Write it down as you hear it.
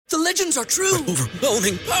The legends are true.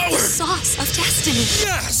 Overwhelming power! Sauce of destiny.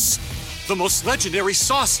 Yes! The most legendary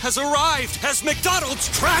sauce has arrived as McDonald's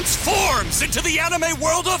transforms into the anime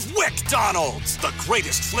world of WickDonald's. The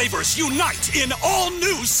greatest flavors unite in all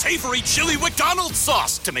new savory chili McDonald's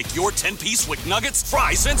sauce to make your 10-piece Wick Nuggets,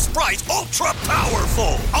 fries, and Sprite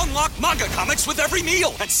ultra-powerful. Unlock manga comics with every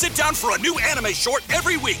meal and sit down for a new anime short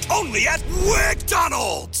every week only at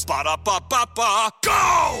WickDonald's. Ba-da-ba-ba-ba,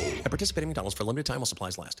 go! At participating McDonald's for a limited time while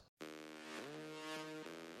supplies last.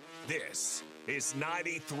 This is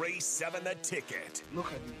 93.7 The Ticket.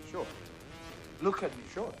 Look at me, sure. Look at me,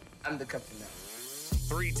 sure. I'm the captain now.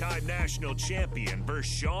 Three-time national champion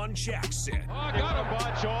Vershawn Jackson. Oh, got a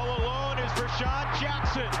bunch all alone is Vershawn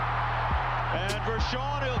Jackson. And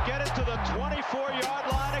Vershawn, he'll get it to the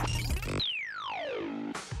 24-yard line.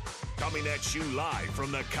 Coming at you live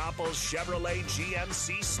from the Coppels Chevrolet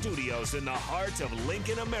GMC studios in the heart of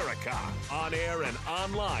Lincoln, America. On air and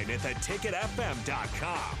online at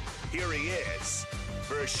theticketfm.com. Here he is,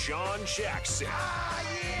 Vershawn Jackson. Ah,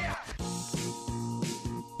 yeah!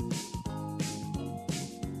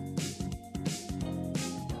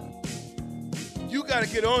 You got to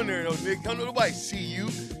get on there, though, Nick. Don't nobody see you.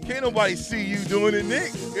 Can't nobody see you doing it,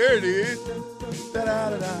 Nick. There it is.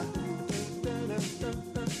 Da-da-da-da.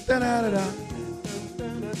 Da-da-da-da.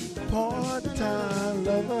 Part-time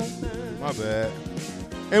lover. My bad.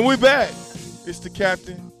 And we back. It's the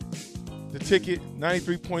captain. The Ticket,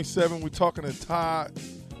 93.7. We're talking to Todd,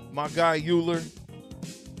 my guy Uhlir.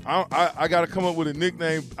 I got to come up with a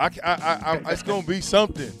nickname. It's going to be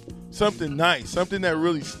something nice, something that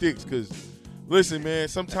really sticks. Because, listen, man,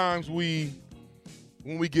 sometimes when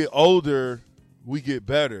we get older, we get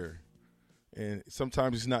better. And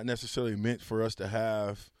sometimes it's not necessarily meant for us to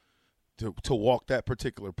have to walk that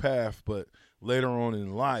particular path. But later on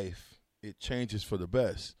in life, it changes for the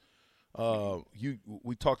best.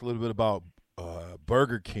 We talked a little bit about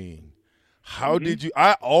Burger King. How did you?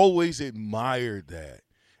 I always admired that.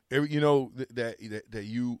 That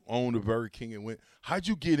you owned a Burger King and went. How'd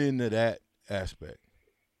you get into that aspect?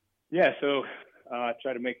 Yeah, so I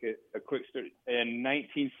try to make it a quick story. In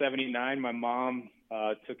 1979, my mom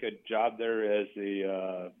took a job there as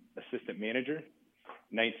a assistant manager.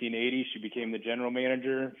 1980, she became the general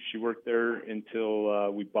manager. She worked there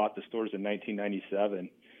until we bought the stores in 1997.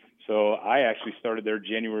 So I actually started there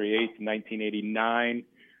January 8th, 1989.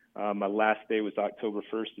 My last day was October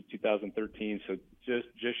 1st of 2013. So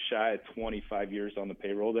just shy of 25 years on the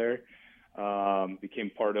payroll there.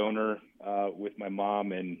 Became part owner with my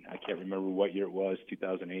mom, and I can't remember what year it was,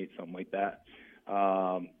 2008, something like that.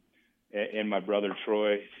 And my brother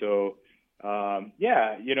Troy. So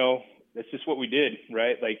that's just what we did,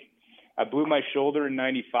 right? Like I blew my shoulder in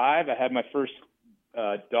 95. I had my first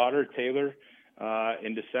daughter, Taylor,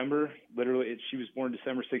 in December. Literally, she was born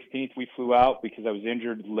December 16th. We flew out because I was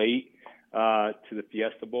injured late to the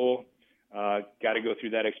Fiesta Bowl. Got to go through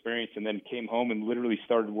that experience, and then came home and literally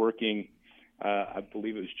started working. I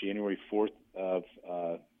believe it was January 4th of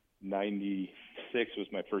 96 was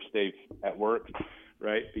my first day at work,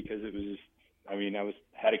 right? Because it was just, I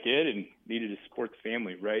had a kid and needed to support the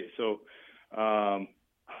family, right? So,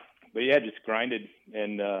 but yeah, just grinded,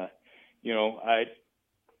 and I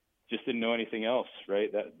just didn't know anything else, right?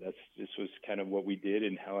 This was kind of what we did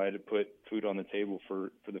and how I had to put food on the table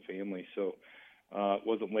for the family. So it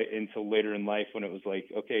wasn't until later in life when it was like,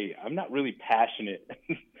 okay, I'm not really passionate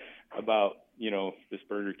about, this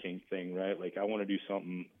Burger King thing, right? Like I want to do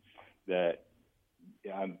something that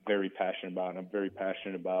I'm very passionate about, and I'm very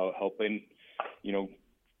passionate about helping,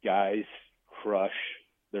 guys crush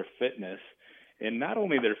their fitness, and not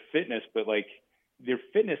only their fitness, but like their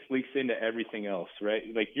fitness leaks into everything else, right?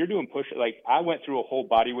 Like you're doing push, like I went through a whole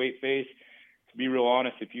body weight phase. To be real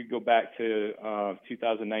honest, if you go back to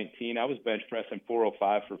 2019, I was bench pressing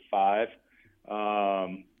 405 for 5.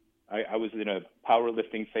 I was in a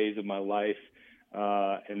powerlifting phase of my life,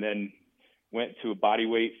 and then went to a body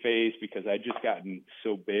weight phase because I just gotten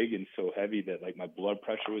so big and so heavy that like my blood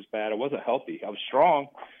pressure was bad. I wasn't healthy. I was strong,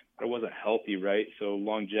 but I wasn't healthy, right? So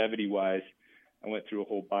longevity wise, I went through a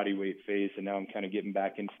whole body weight phase, and now I'm kind of getting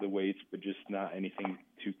back into the weights, but just not anything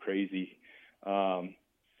too crazy. But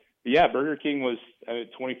yeah, Burger King was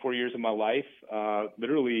 24 years of my life.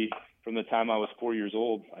 Literally from the time I was 4 years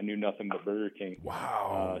old, I knew nothing but Burger King.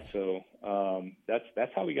 Wow. So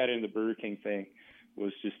that's how we got into the Burger King thing,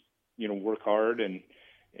 was just, work hard and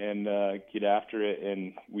get after it.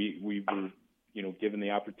 And we were, given the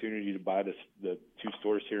opportunity to buy the 2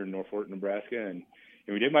 stores here in North Fort, Nebraska, and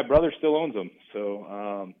we did. My brother still owns them.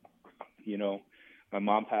 So, my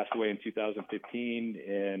mom passed away in 2015,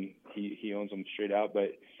 and he owns them straight out.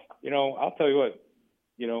 But, I'll tell you what,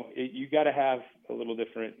 you got to have a little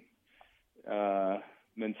different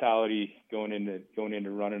mentality going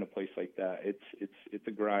into running a place like that. It's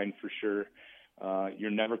a grind for sure.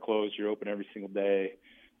 You're never closed. You're open every single day.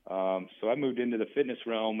 So I moved into the fitness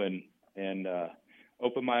realm and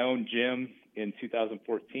opened my own gym in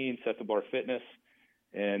 2014, Set the Bar Fitness,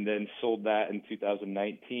 and then sold that in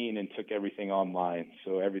 2019 and took everything online.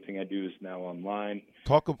 So everything I do is now online.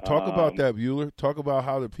 Talk about that, Bueller. Talk about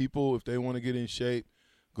how the people, if they want to get in shape,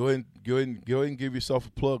 go ahead and give yourself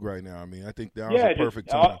a plug right now. I mean, I think now's the perfect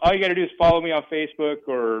time. All you got to do is follow me on Facebook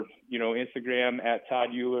or Instagram at Todd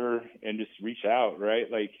Uhlir and just reach out.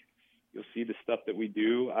 Right, like you'll see the stuff that we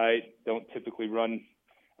do. I don't typically run.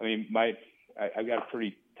 I mean, I've got a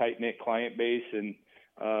pretty tight knit client base, and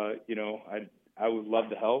I would love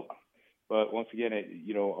to help, but once again,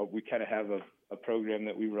 we kind of have a program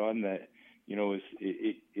that we run that,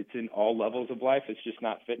 it's in all levels of life. It's just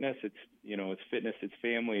not fitness. It's fitness, it's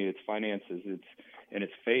family, it's finances,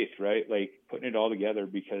 it's faith, right? Like putting it all together,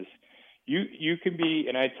 because you can be,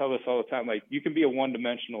 and I tell this all the time, like you can be a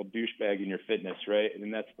one-dimensional douchebag in your fitness, right?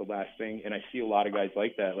 And that's the last thing. And I see a lot of guys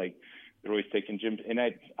like that, like they're always taking gym, and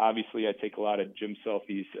I take a lot of gym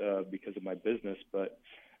selfies because of my business, but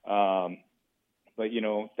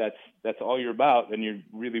that's all you're about, then you're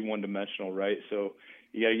really one-dimensional, right? So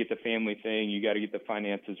you got to get the family thing, you got to get the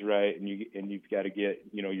finances right, and you've got to get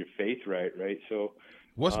your faith right? So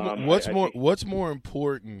what's more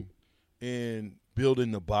important in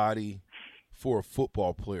building the body for a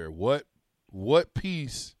football player? What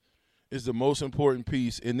piece is the most important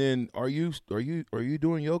piece? And then are you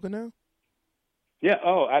doing yoga now? Yeah.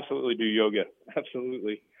 Oh, absolutely. Do yoga.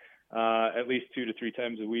 Absolutely. At least 2 to 3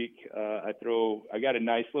 times a week. I got a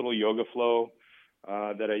nice little yoga flow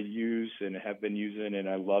that I use and have been using, and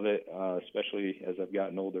I love it, especially as I've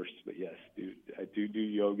gotten older. But yes, I do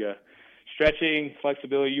yoga, stretching,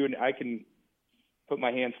 flexibility. I can put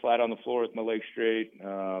my hands flat on the floor with my legs straight.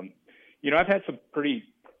 I've had some pretty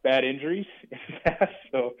bad injuries in the past,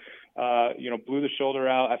 so blew the shoulder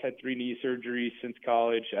out. I've had 3 knee surgeries since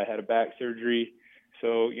college. I had a back surgery.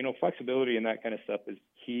 So, flexibility and that kind of stuff is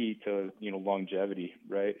key to, longevity,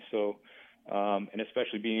 right? So, and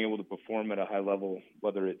especially being able to perform at a high level,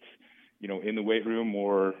 whether it's, in the weight room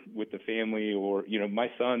or with the family or, my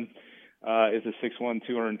son is a 6'1",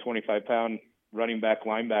 225-pound running back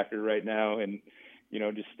linebacker right now, and,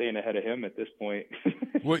 just staying ahead of him at this point.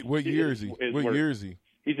 What year is he? What year is he?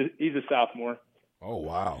 He's a sophomore. Oh,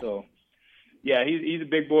 wow. So, yeah, he's a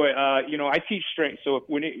big boy. I teach strength. So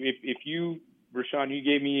if you, Rashawn, you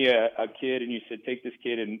gave me a kid and you said, take this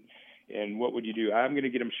kid and what would you do? I'm going to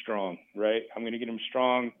get him strong, right? I'm going to get him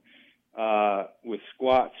strong with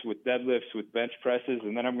squats, with deadlifts, with bench presses,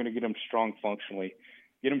 and then I'm going to get him strong functionally.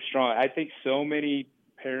 Get him strong. I think so many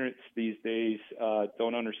parents these days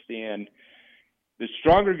don't understand the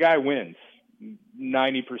stronger guy wins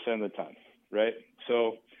 90% of the time, right?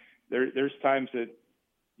 So there's times that,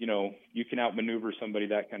 you can outmaneuver somebody,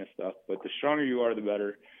 that kind of stuff, but the stronger you are, the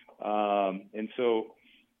better. And so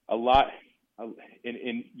a lot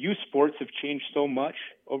in youth sports have changed so much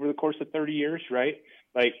over the course of 30 years, right?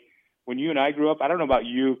 Like when you and I grew up, I don't know about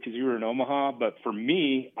you because you were in Omaha, but for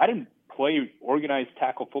me, I didn't play organized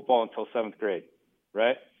tackle football until 7th grade,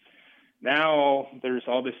 right? Now there's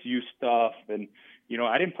all this youth stuff, and,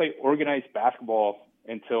 I didn't play organized basketball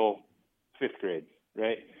until 5th grade,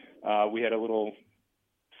 right? We had a little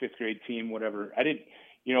 5th grade team, whatever.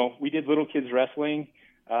 We did little kids wrestling.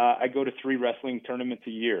 I go to 3 wrestling tournaments a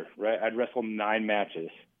year, right? I'd wrestle 9 matches,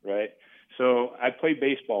 right? So I play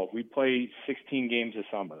baseball. We play 16 games a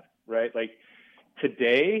summer, right? Like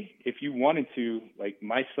today, if you wanted to, like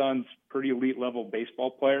my son's pretty elite level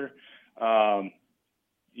baseball player,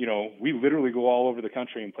 we literally go all over the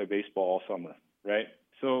country and play baseball all summer, right?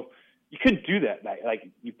 So you couldn't do that. Like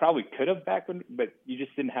you probably could have back when, but you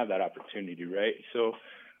just didn't have that opportunity, right? So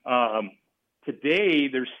today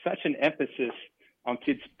there's such an emphasis on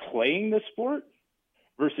kids playing the sport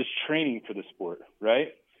versus training for the sport,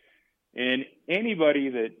 right? And anybody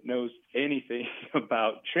that knows anything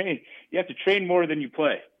about training, you have to train more than you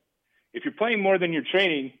play. If you're playing more than you're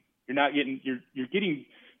training, you're getting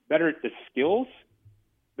better at the skills,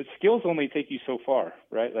 but skills only take you so far,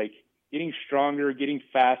 right? Like getting stronger, getting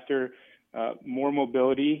faster, more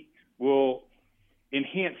mobility will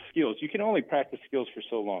enhance skills. You can only practice skills for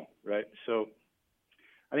so long, right? So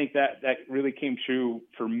I think that really came true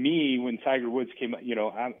for me when Tiger Woods came. I'm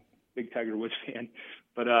a big Tiger Woods fan,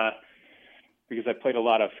 but because I played a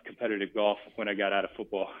lot of competitive golf when I got out of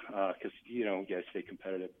football, because you got to stay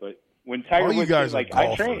competitive. But when Tiger All you Woods guys says, like, are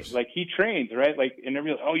I train, golfers. like he trains, right? Like, and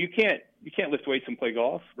everyone's like, oh, you can't lift weights and play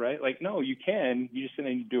golf, right? Like, no, you can. You just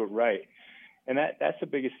need to do it right. And that's the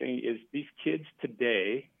biggest thing is these kids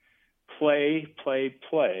today play,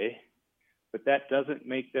 but that doesn't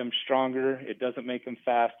make them stronger. It doesn't make them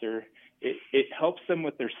faster. It helps them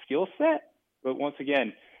with their skill set. But once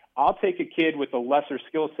again, I'll take a kid with a lesser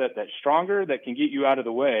skill set that's stronger, that can get you out of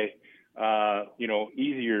the way,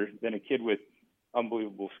 easier than a kid with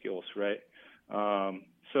unbelievable skills, right?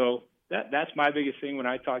 So that's my biggest thing when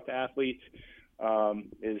I talk to athletes,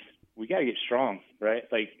 is we got to get strong, right?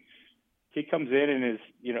 Like, kid comes in and is,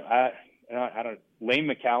 Lane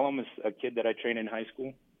McCallum is a kid that I trained in high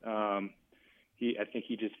school. I think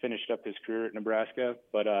he just finished up his career at Nebraska,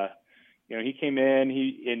 but he came in,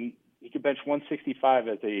 he could bench 165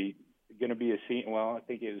 as going to be a senior. Well, I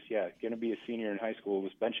think it was, going to be a senior in high school.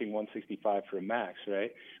 Was benching 165 for a max,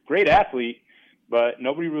 right? Great athlete, but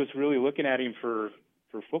nobody was really looking at him for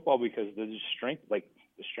football because the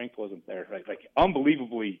strength wasn't there, right? Like,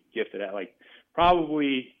 unbelievably gifted at, like,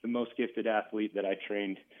 probably the most gifted athlete that I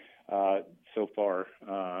trained so far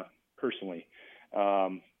personally,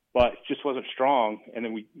 but just wasn't strong. And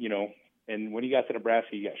then and when he got to Nebraska,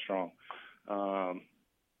 he got strong.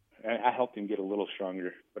 And I helped him get a little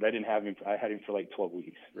stronger, but I didn't have him. I had him for like 12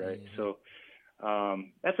 weeks, right? Mm-hmm. So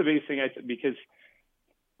that's the biggest thing. Because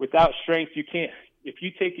without strength, you can't. If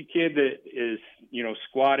you take a kid that is,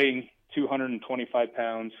 squatting 225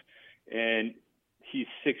 pounds, and he's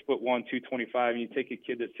 6'1", 225, and you take a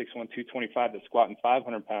kid that's 6'1", 225 that's squatting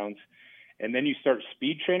 500 pounds, and then you start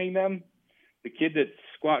speed training them, the kid that's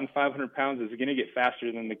squatting 500 pounds is going to get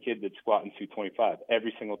faster than the kid that's squatting 225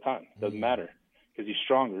 every single time. Doesn't matter, because he's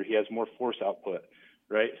stronger. He has more force output,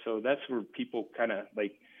 right? So that's where people kind of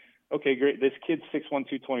like, okay, great. This kid's 6'1",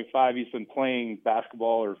 225. He's been playing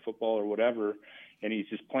basketball or football or whatever, and he's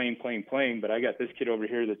just playing. But I got this kid over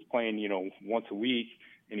here that's playing, once a week,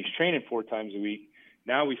 and he's training 4 times a week.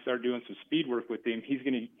 Now we start doing some speed work with him. He's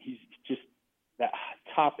just, that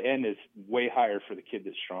top end is way higher for the kid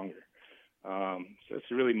that's stronger. So it's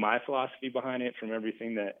really my philosophy behind it, from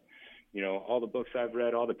everything that, all the books I've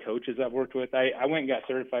read, all the coaches I've worked with. I went and got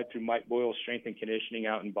certified through Mike Boyle's strength and conditioning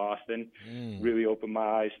out in Boston. Really opened my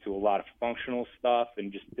eyes to a lot of functional stuff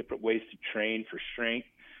and just different ways to train for strength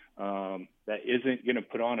that isn't going to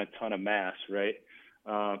put on a ton of mass, right?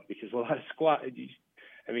 Because a lot of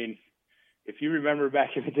if you remember back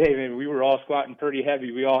in the day, man, we were all squatting pretty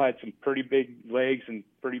heavy. We all had some pretty big legs and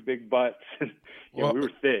pretty big butts. We were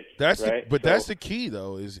thick. That's right? That's the key,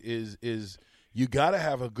 though, is you got to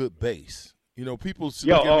have a good base. People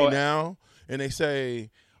look at me now and they say,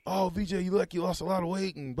 "Oh, VJ, you look like you lost a lot of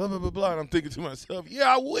weight," and blah blah blah blah. And I'm thinking to myself,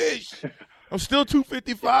 "Yeah, I wish. I'm still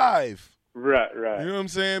 255." Right. You know what I'm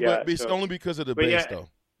saying? Yeah, but it's only because of the base, though.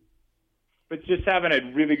 But just having a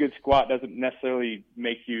really good squat doesn't necessarily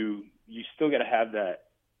make you. You still got to have that.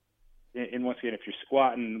 And once again, if you're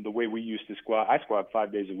squatting the way we used to squat, I squat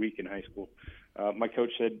 5 days a week in high school. My coach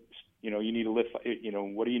said, you need to lift.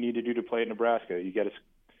 What do you need to do to play at Nebraska? You got to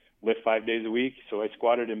lift 5 days a week. So I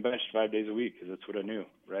squatted and benched 5 days a week because that's what I knew.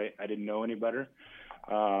 Right? I didn't know any better.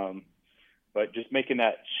 But just taking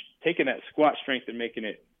that squat strength and making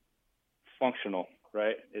it functional,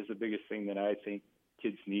 right, is the biggest thing that I think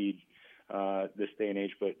kids need this day and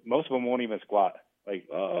age. But most of them won't even squat. Like,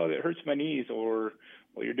 oh, it hurts my knees, or,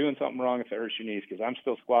 well, you're doing something wrong if it hurts your knees, because I'm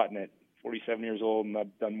still squatting at 47 years old, and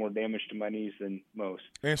I've done more damage to my knees than most.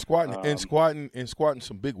 And squatting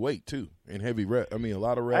some big weight too, and heavy rep. I mean, a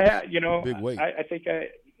lot of reps. Big weight. I think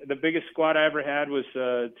the biggest squat I ever had was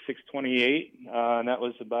 628, and that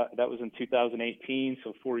was in 2018.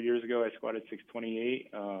 So 4 years ago, I squatted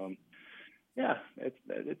 628. Yeah,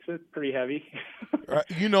 it's pretty heavy.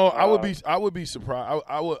 I would be surprised.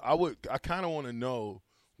 I kind of want to know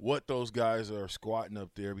what those guys are squatting up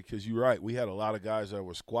there, because you're right. We had a lot of guys that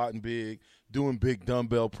were squatting big, doing big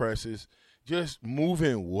dumbbell presses, just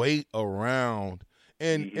moving weight around.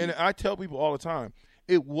 And I tell people all the time,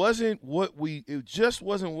 it just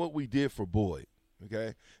wasn't what we did for Boyd.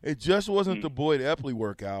 Okay, it just wasn't the Boyd Epley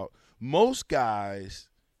workout. Most guys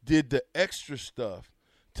did the extra stuff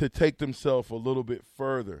to take themselves a little bit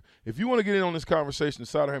further. If you want to get in on this conversation, the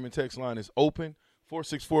Sauter Heyman text line is open,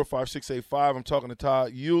 464-5685. I'm talking to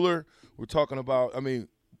Todd Uhlir. We're talking about,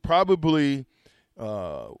 probably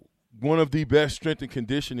one of the best strength and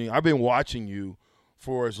conditioning. I've been watching you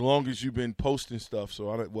for as long as you've been posting stuff.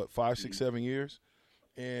 So, 5, 6, 7 years?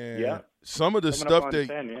 And some of the stuff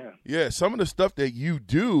some of the stuff that you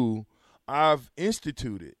do, I've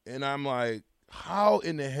instituted. And I'm like, how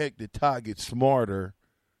in the heck did Todd get smarter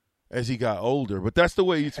as he got older? But that's the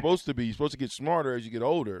way he's supposed to be. You're supposed to get smarter as you get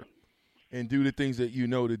older. and do the things that you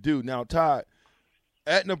know to do. Now, Todd,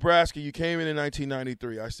 at Nebraska, you came in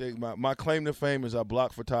 1993. I say my claim to fame is I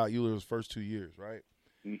blocked for Todd Uhler's first 2 years, right?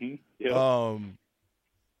 Mm-hmm. Yeah.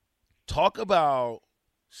 Talk about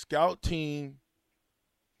scout team.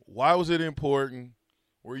 Why was it important?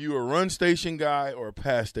 Were you a run station guy or a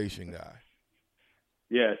pass station guy?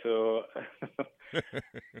 Yeah, so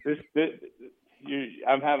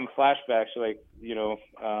I'm having flashbacks, like,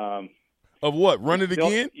 of what? Run it still,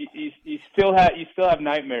 again? You still have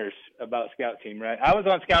nightmares about scout team, right? I was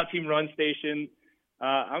on scout team run station.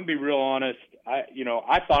 I'm gonna be real honest.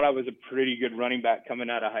 I thought I was a pretty good running back coming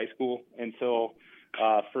out of high school until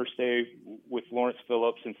first day with Lawrence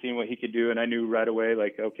Phillips and seeing what he could do, and I knew right away,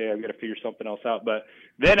 like, okay, I've got to figure something else out. But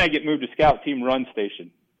then I get moved to scout team run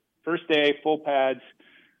station. First day, full pads,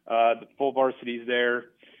 the full varsity's there,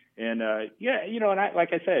 and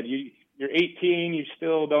like I said, you're 18, you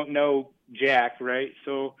still don't know jack, right?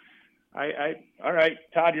 So all right,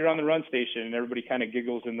 Todd, you're on the run station, and everybody kind of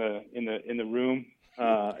giggles in the room.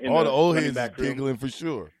 All the old heads are giggling for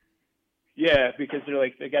sure. Yeah, because they're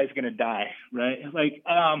like, the guy's gonna die, right? Like,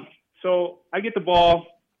 so I get the ball,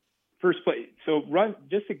 first play. So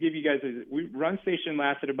just to give you guys, run station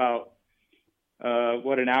lasted about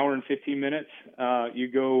an hour and 15 minutes. You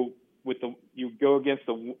go against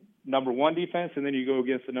the number 1 defense, and then you go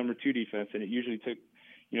against the number 2 defense, and it usually took,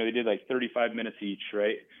 they did like 35 minutes each,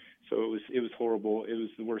 right? So it was horrible. It was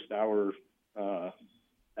the worst hour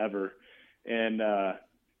ever. And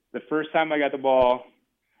the first time I got the ball,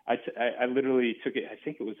 I literally took it. I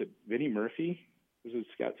think it was Vinny Murphy. Was a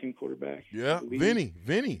scout team quarterback. Yeah, Vinny,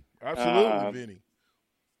 absolutely, Vinny.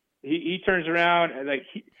 He turns around and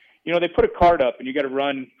they put a card up, and you got to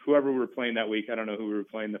run whoever we were playing that week. I don't know who we were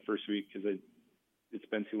playing the first week because it's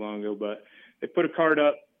been too long ago. But they put a card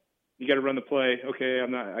up. You got to run the play. Okay,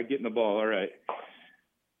 I getting the ball. All right.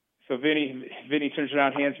 So Vinny turns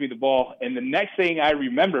around, hands me the ball, and the next thing I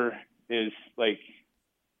remember is like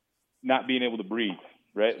not being able to breathe.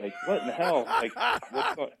 Right? Like, what in the hell? Like, what's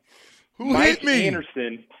going on? Who hit me?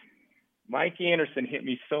 Mike Anderson hit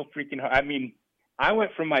me so freaking hard. I mean, I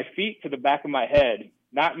went from my feet to the back of my head,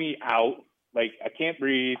 knocked me out. Like, I can't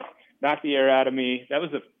breathe, knocked the air out of me. That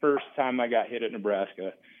was the first time I got hit at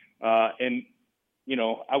Nebraska. And,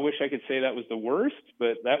 I wish I could say that was the worst,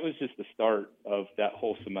 but that was just the start of that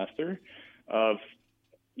whole semester of,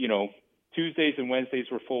 Tuesdays and Wednesdays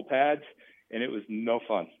were full pads, and it was no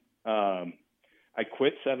fun. I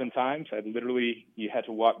quit 7 times. You had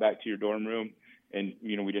to walk back to your dorm room, and,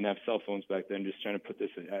 we didn't have cell phones back then, just trying to put this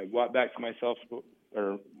in. I walked back to my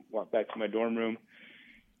dorm room,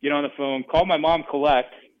 get on the phone, call my mom,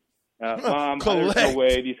 Collect. Mom, there's no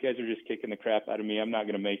way. These guys are just kicking the crap out of me. I'm not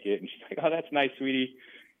going to make it. And she's like, oh, that's nice, sweetie.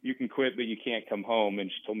 You can quit, but you can't come home.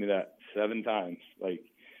 And she told me that 7 times.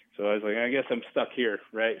 So I was like, I guess I'm stuck here,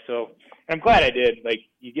 right? So I'm glad I did. Like,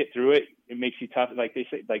 you get through it. It makes you tough. Like they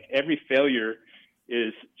say, like every failure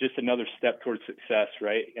is just another step towards success,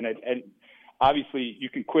 right? And obviously you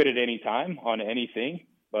can quit at any time on anything,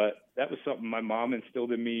 but that was something my mom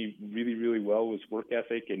instilled in me really, really well, was work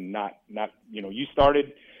ethic and not you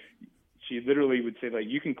started. She literally would say, like,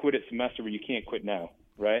 you can quit at semester, but you can't quit now,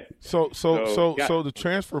 right? So the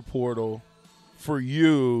transfer portal for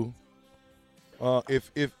you,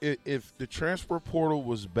 if the transfer portal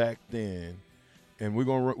was back then, and we're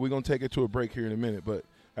gonna take it to a break here in a minute, but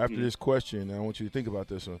after this question, I want you to think about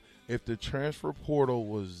this one. If the transfer portal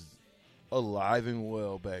was alive and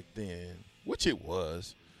well back then, which it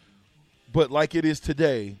was, but like it is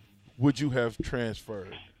today, would you have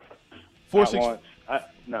transferred?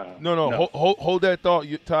 No. Hold that thought,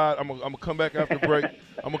 Todd. I'm gonna come back after break.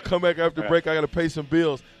 Break. I gotta pay some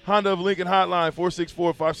bills. Honda of Lincoln Hotline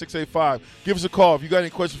 464-5685. Give us a call if you got any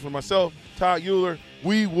questions for myself, Todd Uhlir.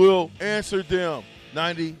 We will answer them.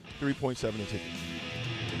 93.7 The Ticket.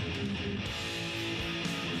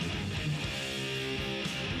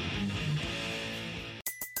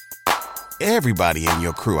 Everybody in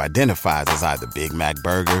your crew identifies as either Big Mac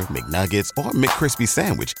Burger, McNuggets, or McCrispy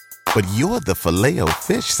Sandwich. But you're the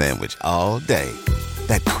Filet-O-Fish Sandwich all day.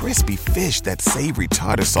 That crispy fish, that savory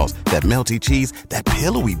tartar sauce, that melty cheese, that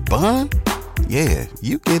pillowy bun. Yeah,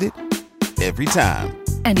 you get it. Every time.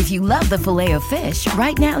 And if you love the Filet-O-Fish,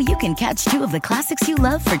 right now you can catch 2 of the classics you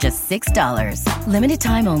love for just $6. Limited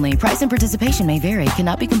time only. Price and participation may vary.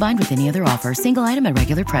 Cannot be combined with any other offer. Single item at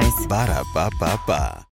regular price. Ba-da-ba-ba-ba.